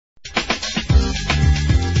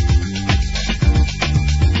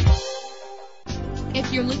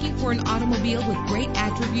for an automobile with great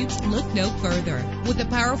attributes, look no further. With a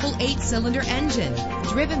powerful 8-cylinder engine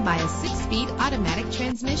driven by a 6-speed automatic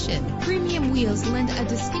transmission, premium wheels lend a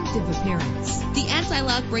distinctive appearance. The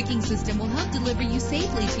anti-lock braking system will help deliver you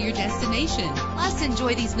safely to your destination. Plus,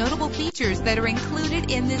 enjoy these notable features that are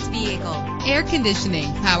included in this vehicle: air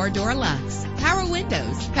conditioning, power door locks, power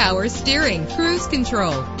windows, power steering, cruise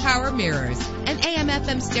control, power mirrors, an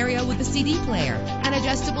AM/FM stereo with a CD player, an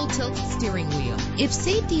adjustable tilt steering wheel. If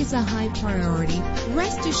safety is a high priority,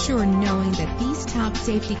 rest assured knowing that these top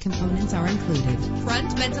safety components are included: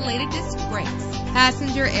 front ventilated disc brakes,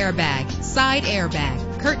 passenger airbag, side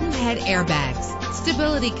airbag, curtain head airbags,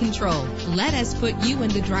 stability control. Let us put you in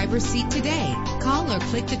the driver's seat today. Call or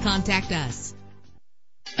click to contact us.